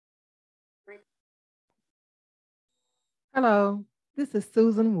Hello, this is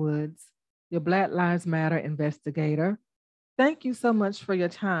Susan Woods, your Black Lives Matter investigator. Thank you so much for your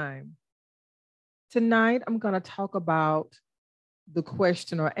time. Tonight, I'm going to talk about the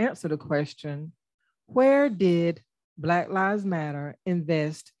question or answer the question, where did Black Lives Matter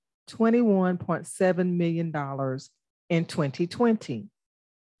invest $21.7 million in 2020?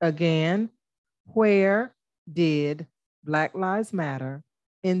 Again, where did Black Lives Matter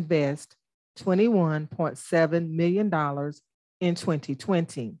invest $21.7 million in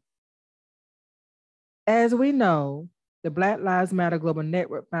 2020? As we know, the Black Lives Matter Global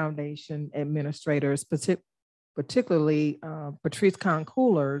Network Foundation administrators, particularly Patrice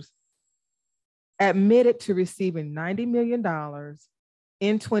Concoulers, admitted to receiving $90 million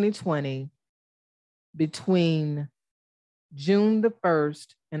in 2020 between June the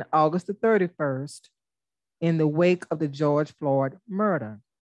 1st and August the 31st in the wake of the George Floyd murder.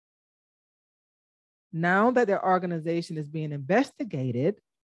 Now that their organization is being investigated,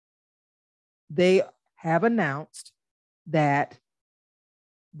 they have announced that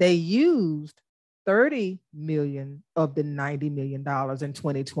they used $30 million of the $90 million in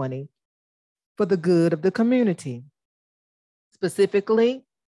 2020 for the good of the community. Specifically,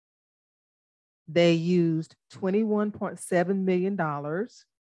 they used $21.7 million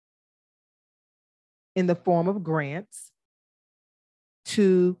in the form of grants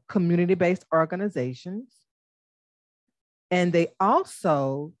to community-based organizations. And they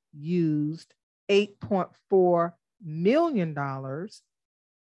also used $8.4 million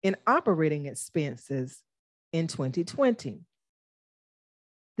in operating expenses in 2020.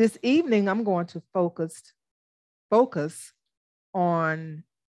 This evening, I'm going to focus on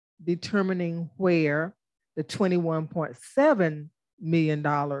determining where the $21.7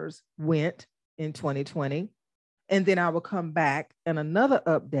 million went in 2020. And then I will come back in another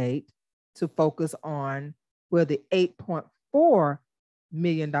update to focus on where the $8.4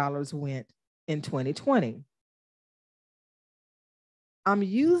 million went in 2020. I'm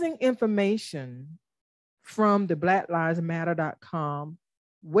using information from the blacklivesmatter.com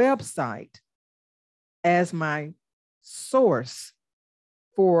website as my source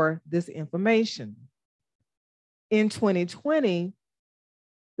for this information. In 2020,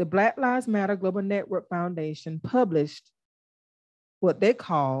 the Black Lives Matter Global Network Foundation published what they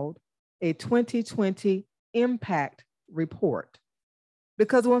called a 2020 impact report.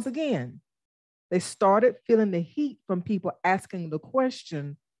 Because once again, they started feeling the heat from people asking the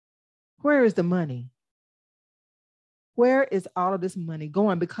question, where is the money? Where is all of this money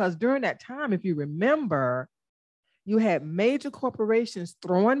going? Because during that time, if you remember, you had major corporations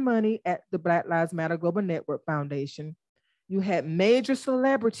throwing money at the Black Lives Matter Global Network Foundation. You had major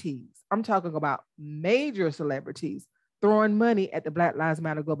celebrities, I'm talking about major celebrities, throwing money at the Black Lives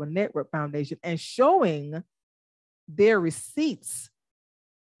Matter Global Network Foundation and showing their receipts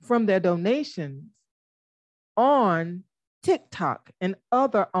from their donations on TikTok and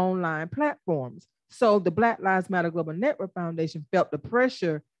other online platforms. So the Black Lives Matter Global Network Foundation felt the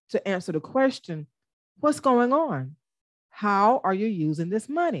pressure to answer the question, what's going on? How are you using this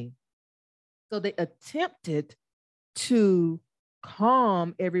money? So they attempted to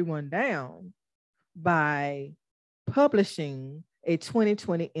calm everyone down by publishing a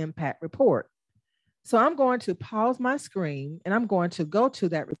 2020 impact report. So I'm going to pause my screen and I'm going to go to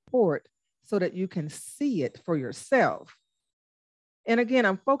that report so that you can see it for yourself. And again,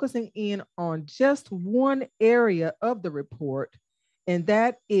 I'm focusing in on just one area of the report, and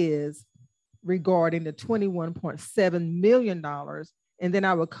that is regarding the $21.7 million. And then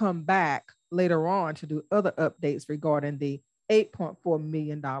I will come back later on to do other updates regarding the $8.4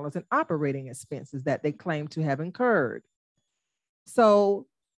 million in operating expenses that they claim to have incurred. So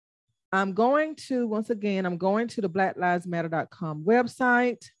I'm going to, once again, I'm going to the blacklivesmatter.com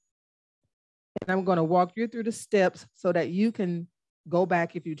website, and I'm going to walk you through the steps so that you can go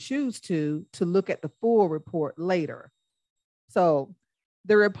back if you choose to look at the full report later. So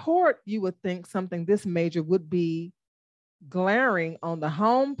the report, you would think something this major would be glaring on the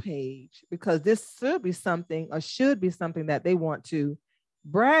home page, because this should be something that they want to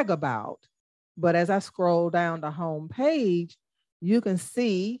brag about. But as I scroll down the home page, you can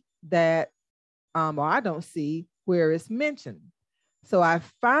see that, or I don't see where it's mentioned. So I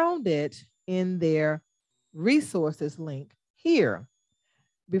found it in their resources link here.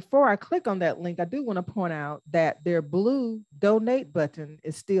 Before I click on that link, I do want to point out that their blue donate button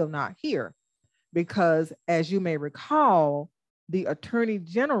is still not here, because as you may recall, the Attorney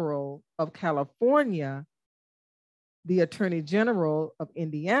General of California, the Attorney General of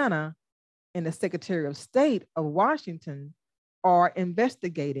Indiana, and the Secretary of State of Washington are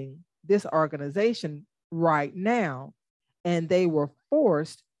investigating this organization right now. and they were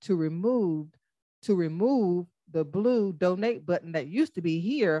forced to remove the blue donate button that used to be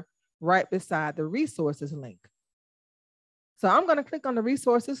here right beside the resources link. So I'm going to click on the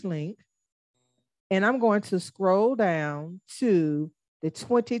resources link, and I'm going to scroll down to the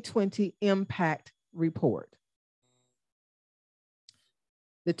 2020 impact report.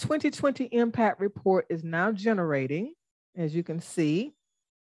 The 2020 impact report is now generating, as you can see.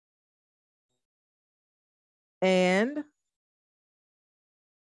 And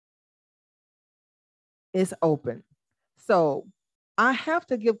it's open. So I have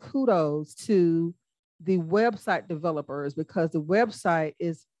to give kudos to the website developers because the website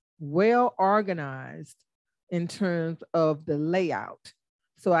is well organized in terms of the layout.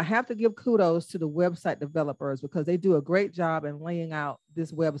 So I have to give kudos to the website developers because they do a great job in laying out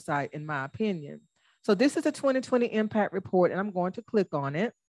this website, in my opinion. So this is a 2020 impact report, and I'm going to click on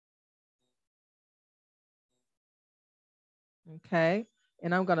it. Okay,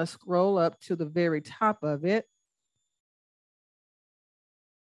 and I'm going to scroll up to the very top of it.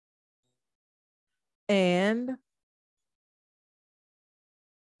 And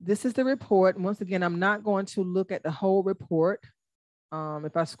this is the report. Once again, I'm not going to look at the whole report.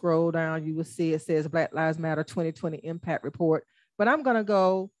 If I scroll down, you will see it says Black Lives Matter 2020 Impact Report. But I'm going to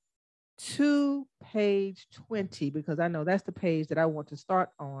go to page 20 because I know that's the page that I want to start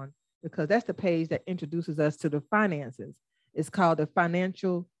on, because that's the page that introduces us to the finances. It's called the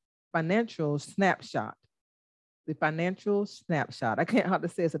financial snapshot. The financial snapshot. I can't hardly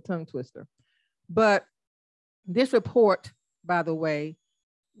say, it's a tongue twister. But this report, by the way,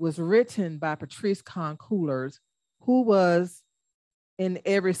 was written by Patrice Coolers, who was, in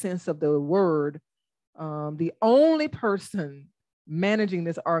every sense of the word, the only person managing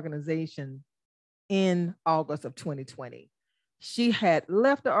this organization in August of 2020. She had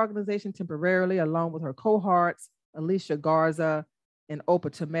left the organization temporarily along with her cohorts, Alicia Garza and Opa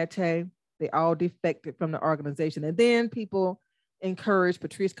Tomete. They all defected from the organization. And then people encouraged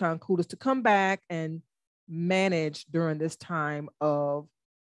Patrice Coolers to come back and manage during this time of,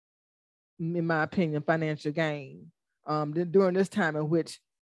 in my opinion, financial gain. During this time in which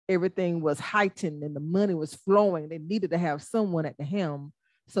everything was heightened and the money was flowing, they needed to have someone at the helm.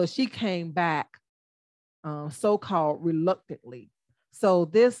 So she came back so-called reluctantly. So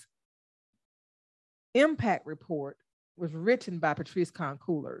this impact report was written by Patrice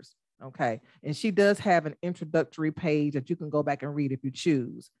Coolers, okay? And she does have an introductory page that you can go back and read if you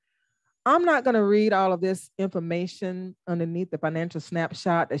choose. I'm not going to read all of this information underneath the financial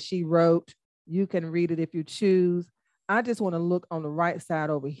snapshot that she wrote. You can read it if you choose. I just want to look on the right side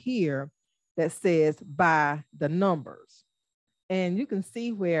over here that says by the numbers. And you can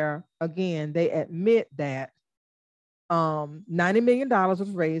see where, again, they admit that $90 million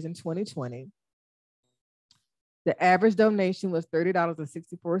was raised in 2020. The average donation was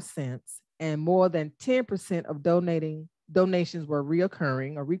 $30.64, and more than 10% of donations were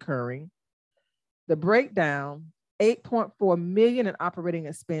recurring. The breakdown, $8.4 million in operating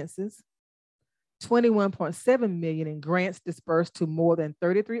expenses, $21.7 million in grants dispersed to more than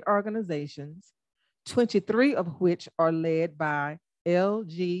 33 organizations, 23 of which are led by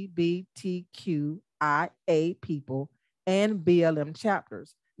LGBTQIA people and BLM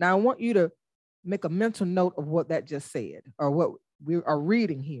chapters. Now, I want you to make a mental note of what that just said, or what we are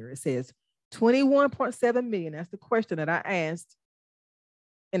reading here. It says 21.7 million. That's the question that I asked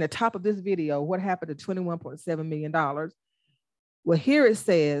in the top of this video. What happened to $21.7 million? Well, here it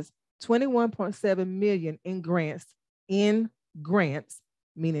says 21.7 million in grants,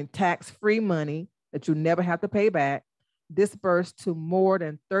 meaning tax-free money that you never have to pay back, dispersed to more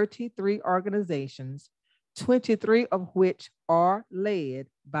than 33 organizations, 23 of which are led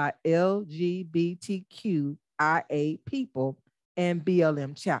by LGBTQIA people and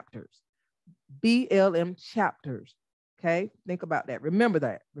BLM chapters. BLM chapters, okay? Think about that. Remember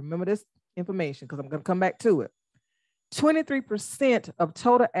that. Remember this information because I'm going to come back to it. 23% of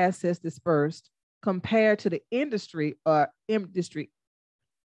total assets dispersed compared to the industry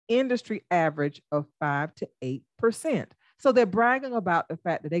average of 5 to 8%. So they're bragging about the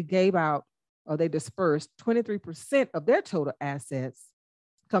fact that they gave out, or they dispersed 23% of their total assets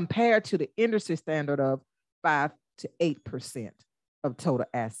compared to the industry standard of 5 to 8% of total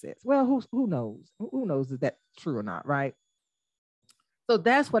assets. Well, who knows? Who knows if that's true or not, right? So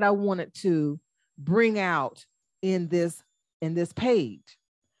that's what I wanted to bring out in this page.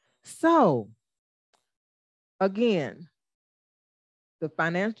 So again, the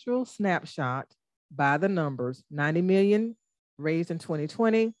financial snapshot by the numbers, 90 million raised in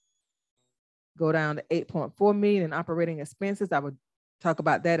 2020, go down to 8.4 million in operating expenses. I would talk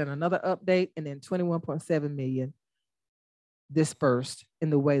about that in another update. And then 21.7 million dispersed in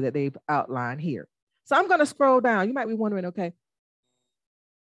the way that they've outlined here. So I'm going to scroll down. You might be wondering, okay,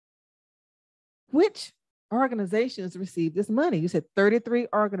 which organizations received this money? You said 33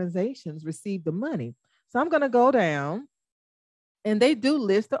 organizations received the money. So I'm going to go down, and they do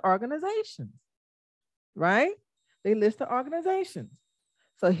list the organizations, right? They list the organizations.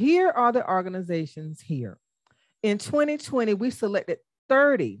 So here are the organizations here. In 2020, we selected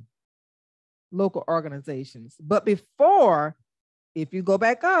 30 local organizations. But before, if you go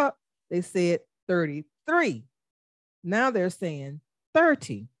back up, they said 33. Now they're saying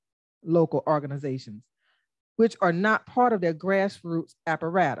 30 local organizations, which are not part of their grassroots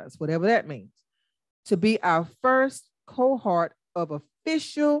apparatus, whatever that means, to be our first cohort of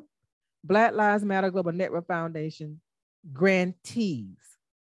official Black Lives Matter Global Network Foundation grantees.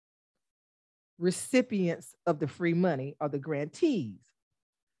 Recipients of the free money are the grantees.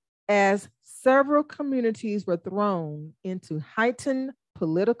 As several communities were thrown into heightened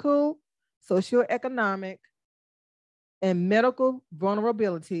political, socioeconomic, and medical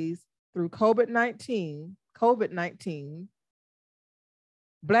vulnerabilities through COVID-19,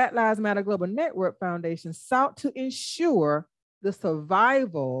 Black Lives Matter Global Network Foundation sought to ensure the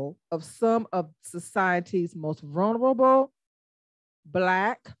survival of some of society's most vulnerable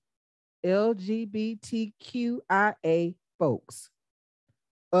Black LGBTQIA folks.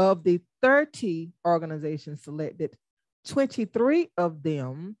 Of the 30 organizations selected, 23 of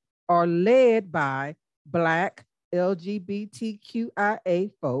them are led by Black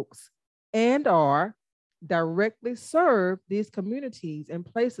LGBTQIA folks and are directly serve these communities in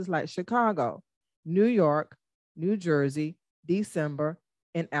places like Chicago, New York, New Jersey, December,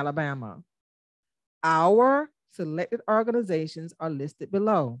 and Alabama. Our selected organizations are listed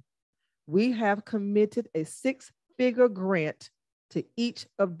below. We have committed a 6-figure grant to each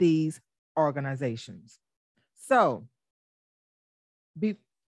of these organizations. So,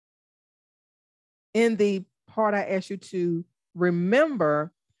 in the part I asked you to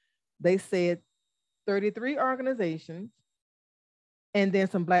remember, they said 33 organizations and then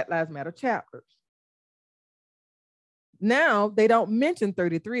some Black Lives Matter chapters. Now, they don't mention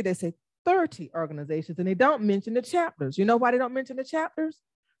 33, they say 30 organizations, and they don't mention the chapters. You know why they don't mention the chapters?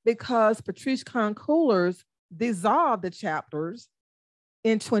 Because Patrice Coolers dissolved the chapters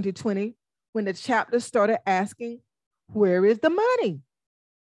in 2020 when the chapters started asking, where is the money?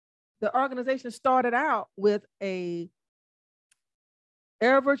 The organization started out with a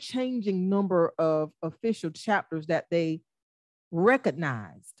ever-changing number of official chapters that they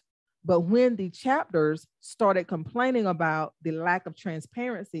recognized. But when the chapters started complaining about the lack of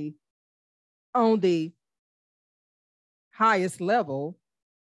transparency on the highest level,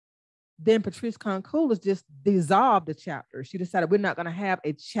 then Patrice Coolers just dissolved the chapter. She decided we're not going to have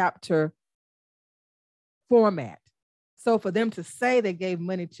a chapter format. So for them to say they gave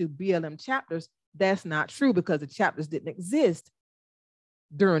money to BLM chapters, that's not true because the chapters didn't exist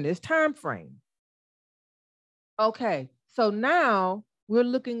during this time frame. Okay, so now we're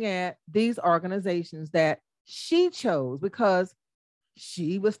looking at these organizations that she chose because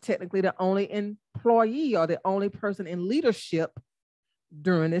she was technically the only employee or the only person in leadership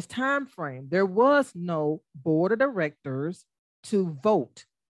during this time frame. There was no board of directors to vote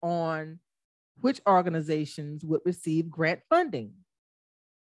on which organizations would receive grant funding.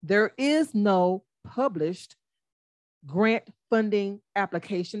 There is no published grant funding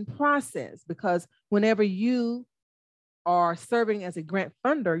application process because whenever you are serving as a grant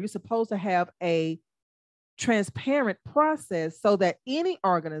funder, you're supposed to have a transparent process so that any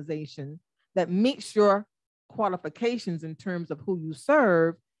organization that meets your qualifications in terms of who you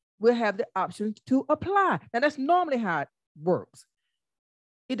serve will have the option to apply. Now, that's normally how it works.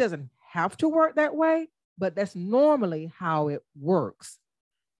 It doesn't have to work that way, but that's normally how it works.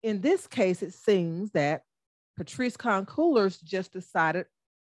 In this case, it seems that Patrice Coolers just decided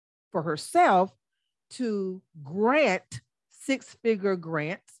for herself to grant 6-figure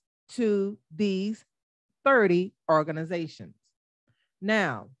grants to these 30 organizations.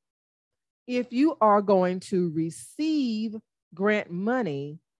 Now, if you are going to receive grant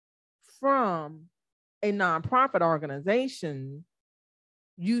money from a nonprofit organization,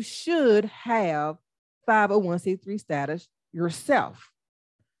 you should have 501c3 status yourself.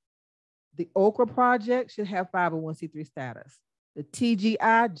 The Okra Project should have 501c3 status. The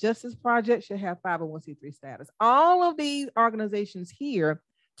TGI Justice Project should have 501c3 status. All of these organizations here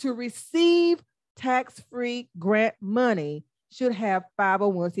to receive tax-free grant money should have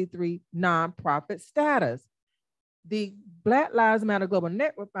 501c3 nonprofit status. The Black Lives Matter Global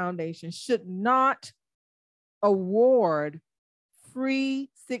Network Foundation should not award free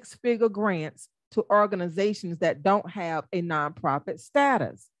 6-figure grants to organizations that don't have a nonprofit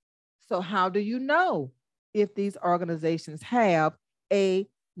status. So how do you know if these organizations have a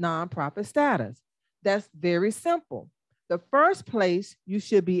nonprofit status? That's very simple. The first place you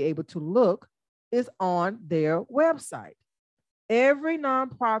should be able to look is on their website. Every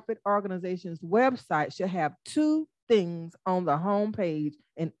nonprofit organization's website should have two things on the home page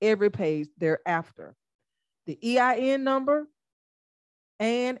and every page thereafter: the EIN number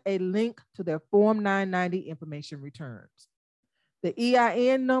and a link to their Form 990 information returns. The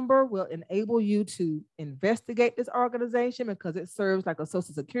EIN number will enable you to investigate this organization because it serves like a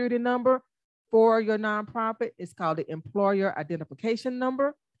social security number for your nonprofit. It's called the employer identification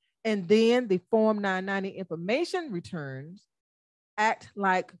number. And then the Form 990 information returns act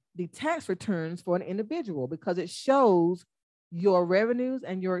like the tax returns for an individual because it shows your revenues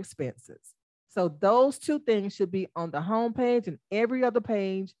and your expenses. So those two things should be on the homepage and every other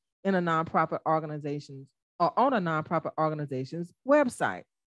page in a nonprofit organization's or on a nonprofit organization's website.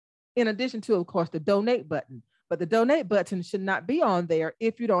 In addition to, of course, the donate button. But the donate button should not be on there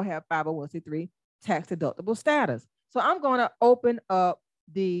if you don't have 501c3 tax deductible status. So I'm going to open up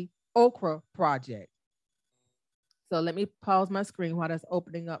the Okra project. So let me pause my screen while that's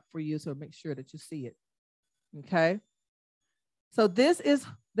opening up for you so make sure that you see it. Okay. So this is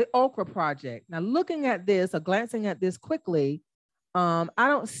the Okra project. Now looking at this or glancing at this quickly, I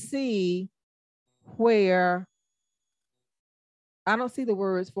don't see where, I don't see the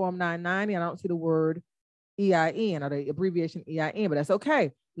words Form 990. I don't see the word EIN or the abbreviation EIN, but that's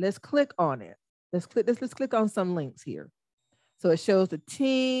okay. Let's click on it. Let's click on some links here. So it shows the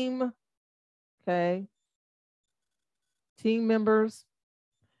team, okay, team members,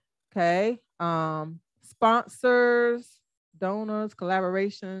 okay, sponsors, donors,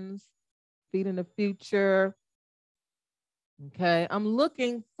 collaborations, feeding the future. Okay, I'm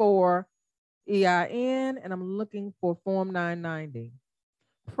looking for EIN and I'm looking for Form 990.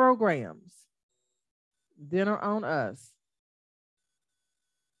 Programs, Dinner on Us.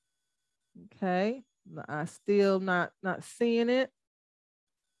 Okay, I still not seeing it.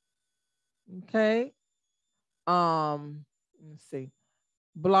 Okay, let's see,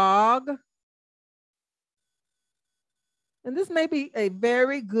 blog. And this may be a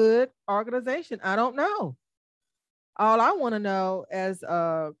very good organization. I don't know. All I want to know as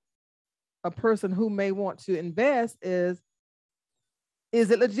a person who may want to invest is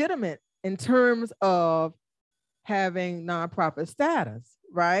it legitimate in terms of having nonprofit status,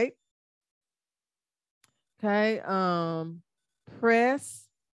 right? Okay, press.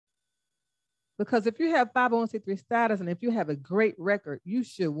 Because if you have 501c3 status and if you have a great record, you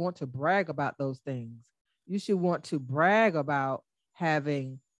should want to brag about those things. You should want to brag about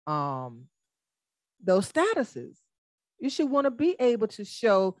having those statuses. You should want to be able to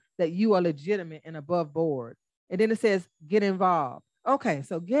show that you are legitimate and above board. And then it says, get involved. Okay,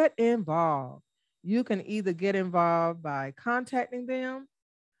 so get involved. You can either get involved by contacting them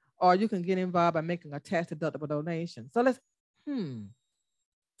or you can get involved by making a tax deductible donation. So let's,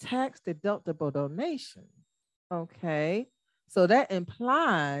 tax deductible donation. Okay, so that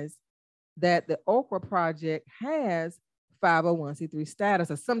implies that the Okra project has 501c3 status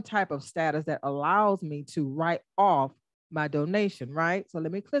or some type of status that allows me to write off my donation, right? So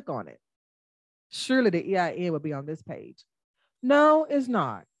let me click on it. Surely the EIN will be on this page. No, it's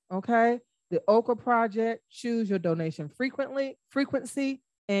not, okay? The Okra project, choose your donation frequency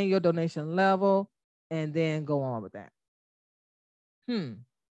and your donation level, and then go on with that.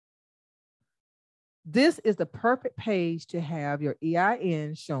 This is the perfect page to have your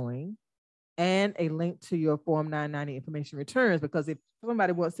EIN showing and a link to your Form 990 information returns, because if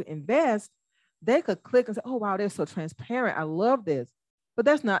somebody wants to invest, they could click and say, oh, wow, they're so transparent. I love this. But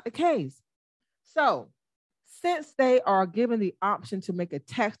that's not the case. So since they are given the option to make a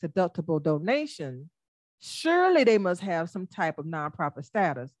tax deductible donation, surely they must have some type of nonprofit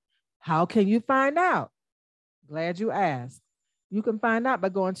status. How can you find out? Glad you asked. You can find out by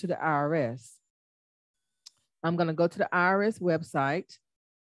going to the IRS. I'm going to go to the IRS website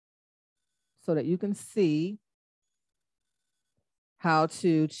so that you can see how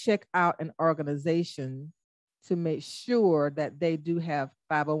to check out an organization to make sure that they do have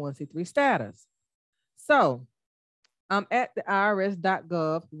 501c3 status. So I'm at the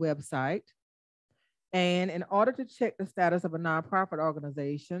irs.gov website. And in order to check the status of a nonprofit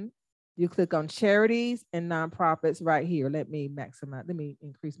organization, you click on charities and nonprofits right here. Let me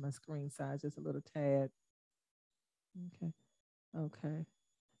increase my screen size just a little tad. Okay.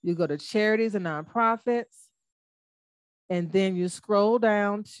 You go to charities and nonprofits, and then you scroll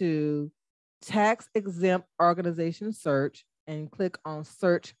down to tax exempt organization search and click on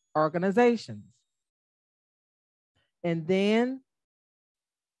search organizations. And then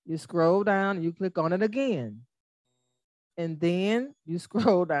you scroll down and you click on it again. And then you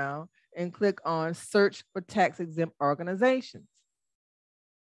scroll down and click on search for tax exempt organizations.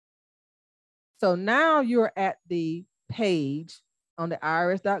 So now you're at the page on the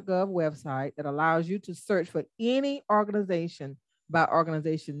irs.gov website that allows you to search for any organization by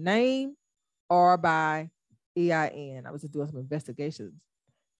organization name or by EIN. I was just doing some investigations.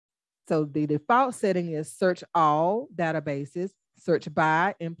 So the default setting is search all databases, search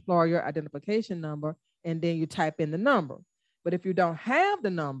by employer identification number, and then you type in the number. But if you don't have the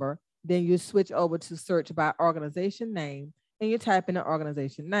number, then you switch over to search by organization name and you type in the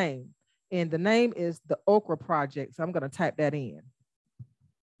organization name. And the name is the Okra Project. So I'm going to type that in.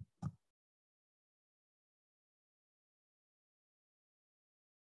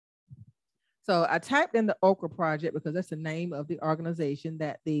 So I typed in the Okra Project because that's the name of the organization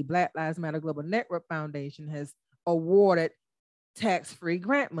that the Black Lives Matter Global Network Foundation has awarded tax-free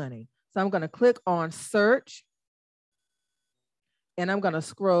grant money. So I'm going to click on search and I'm going to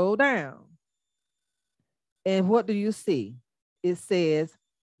scroll down. And what do you see? It says,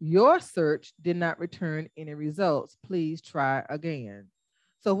 your search did not return any results. Please try again.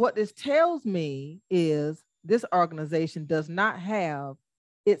 So what this tells me is this organization does not have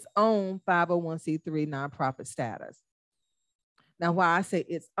its own 501c3 nonprofit status. Now, why I say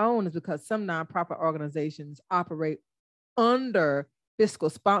its own is because some nonprofit organizations operate under fiscal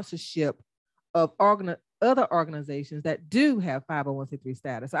sponsorship of other organizations that do have 501c3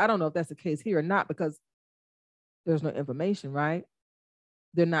 status. So I don't know if that's the case here or not because there's no information, right?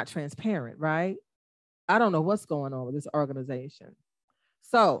 They're not transparent, right? I don't know what's going on with this organization.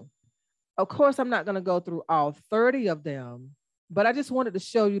 So, of course, I'm not going to go through all 30 of them, but I just wanted to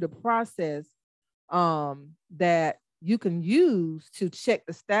show you the process that you can use to check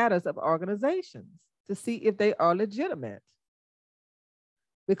the status of organizations to see if they are legitimate.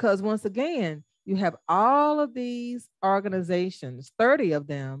 Because once again, you have all of these organizations, 30 of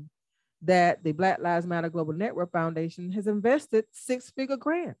them, that the Black Lives Matter Global Network Foundation has invested six-figure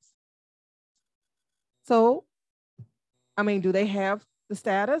grants. So, I mean, do they have the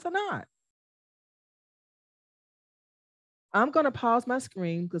status or not? I'm going to pause my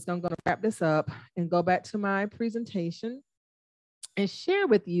screen because I'm going to wrap this up and go back to my presentation and share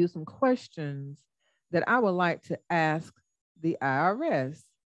with you some questions that I would like to ask the IRS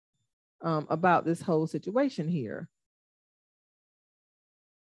about this whole situation here.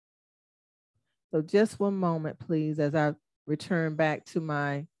 So just one moment, please, as I return back to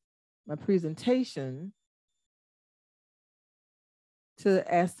my presentation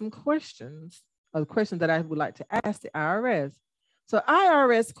to ask some questions, or the questions that I would like to ask the IRS. So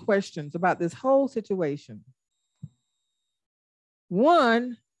IRS questions about this whole situation.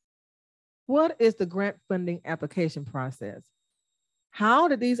 One, what is the grant funding application process? How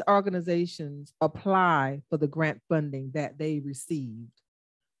did these organizations apply for the grant funding that they received?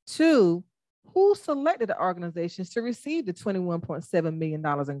 Two, who selected the organizations to receive the $21.7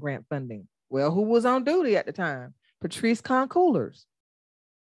 million in grant funding? Well, who was on duty at the time? Patrice Concoolers.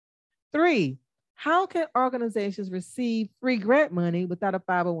 Three, how can organizations receive free grant money without a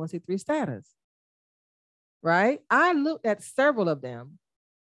 501c3 status? Right? I looked at several of them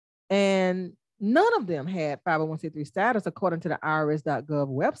and none of them had 501c3 status according to the irs.gov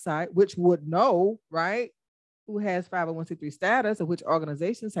website, which would know, right, who has 501c3 status and which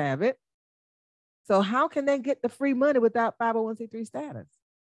organizations have it. So how can they get the free money without 501c3 status?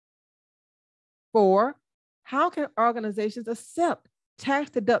 Four, how can organizations accept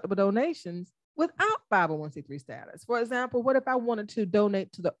tax-deductible donations without 501c3 status? For example, what if I wanted to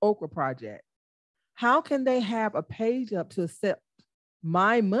donate to the Okra Project? How can they have a page up to accept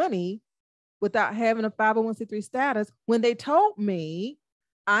my money without having a 501c3 status when they told me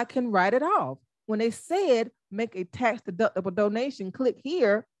I can write it off? When they said make a tax-deductible donation, click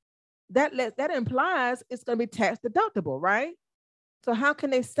here, that implies it's going to be tax-deductible, right? So how can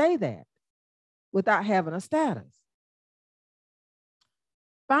they say that without having a status?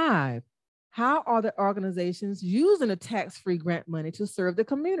 Five, how are the organizations using the tax-free grant money to serve the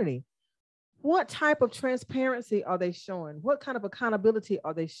community? What type of transparency are they showing? What kind of accountability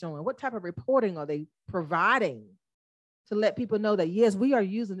are they showing? What type of reporting are they providing to let people know that, yes, we are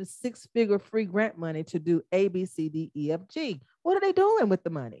using the six-figure free grant money to do A, B, C, D, E, F, G. What are they doing with the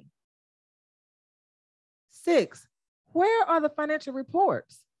money? Six, where are the financial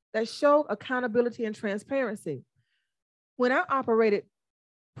reports that show accountability and transparency? When I operated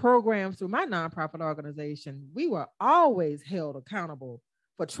programs through my nonprofit organization, we were always held accountable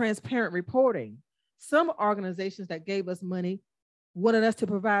for transparent reporting. Some organizations that gave us money wanted us to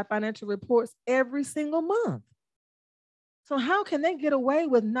provide financial reports every single month. So how can they get away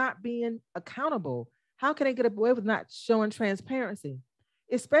with not being accountable? How can they get away with not showing transparency?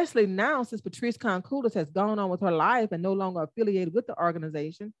 Especially now, since Patrice Concoulis has gone on with her life and no longer affiliated with the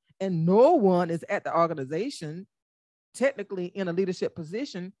organization, and no one is at the organization technically in a leadership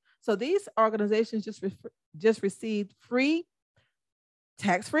position. So these organizations just received free,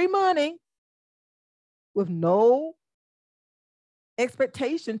 tax-free money with no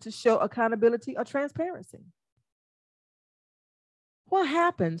expectation to show accountability or transparency. What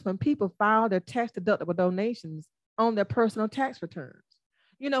happens when people file their tax-deductible donations on their personal tax returns?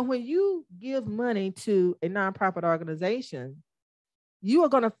 You know, when you give money to a nonprofit organization, you are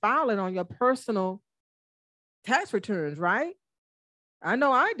going to file it on your personal tax returns, right? I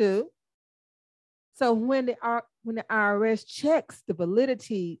know I do. So when the IRS checks the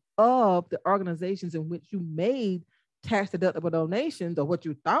validity of the organizations in which you made tax-deductible donations, or what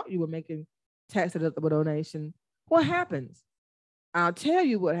you thought you were making tax-deductible donations, what happens? I'll tell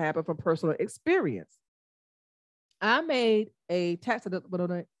you what happened from personal experience. I made a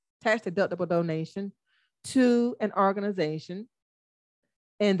tax-deductible donation to an organization,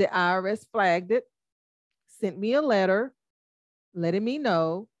 and the IRS flagged it, sent me a letter letting me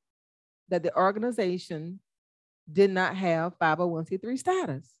know that the organization did not have 501c3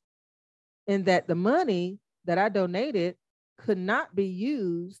 status, and that the money that I donated could not be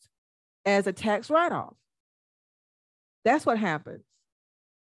used as a tax write-off. That's what happens.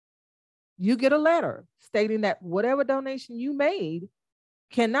 You get a letter stating that whatever donation you made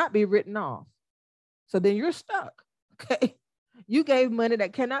cannot be written off. So then you're stuck, okay? You gave money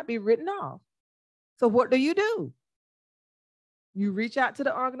that cannot be written off. So what do? You reach out to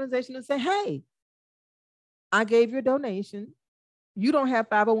the organization and say, hey, I gave you a donation. You don't have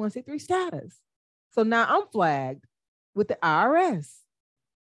 501c3 status. So now I'm flagged with the IRS.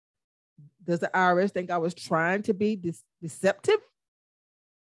 Does the IRS think I was trying to be deceptive?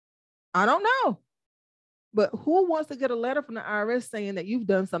 I don't know. But who wants to get a letter from the IRS saying that you've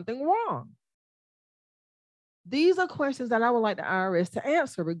done something wrong? These are questions that I would like the IRS to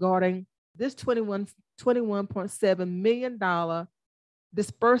answer regarding this $21.7 million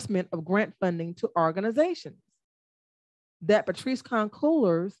disbursement of grant funding to organizations that Patrice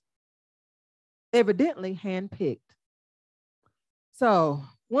Concoulis evidently handpicked. So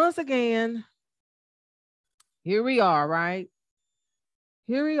once again, here we are, right?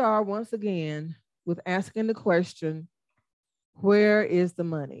 Here we are once again with asking the question, where is the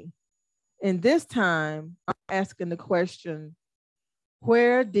money? And this time I'm asking the question,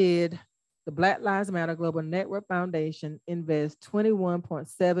 where did the Black Lives Matter Global Network Foundation invest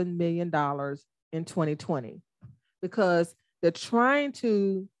 $21.7 million in 2020? Because they're trying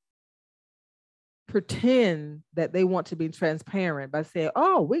to pretend that they want to be transparent by saying,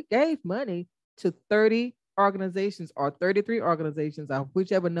 oh, we gave money to 30 organizations or 33 organizations, or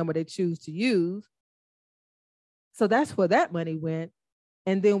whichever number they choose to use. So that's where that money went.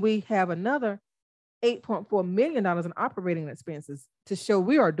 And then we have another $8.4 million in operating expenses to show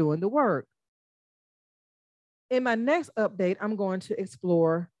we are doing the work. In my next update, I'm going to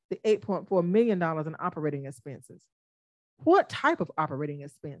explore the $8.4 million in operating expenses. What type of operating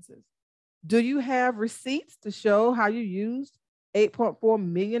expenses? Do you have receipts to show how you used $8.4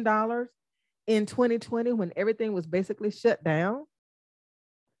 million in 2020 when everything was basically shut down?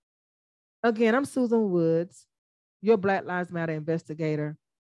 Again, I'm Susan Woods, your Black Lives Matter investigator.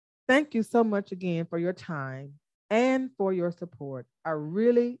 Thank you so much again for your time and for your support. I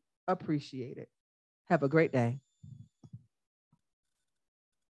really appreciate it. Have a great day.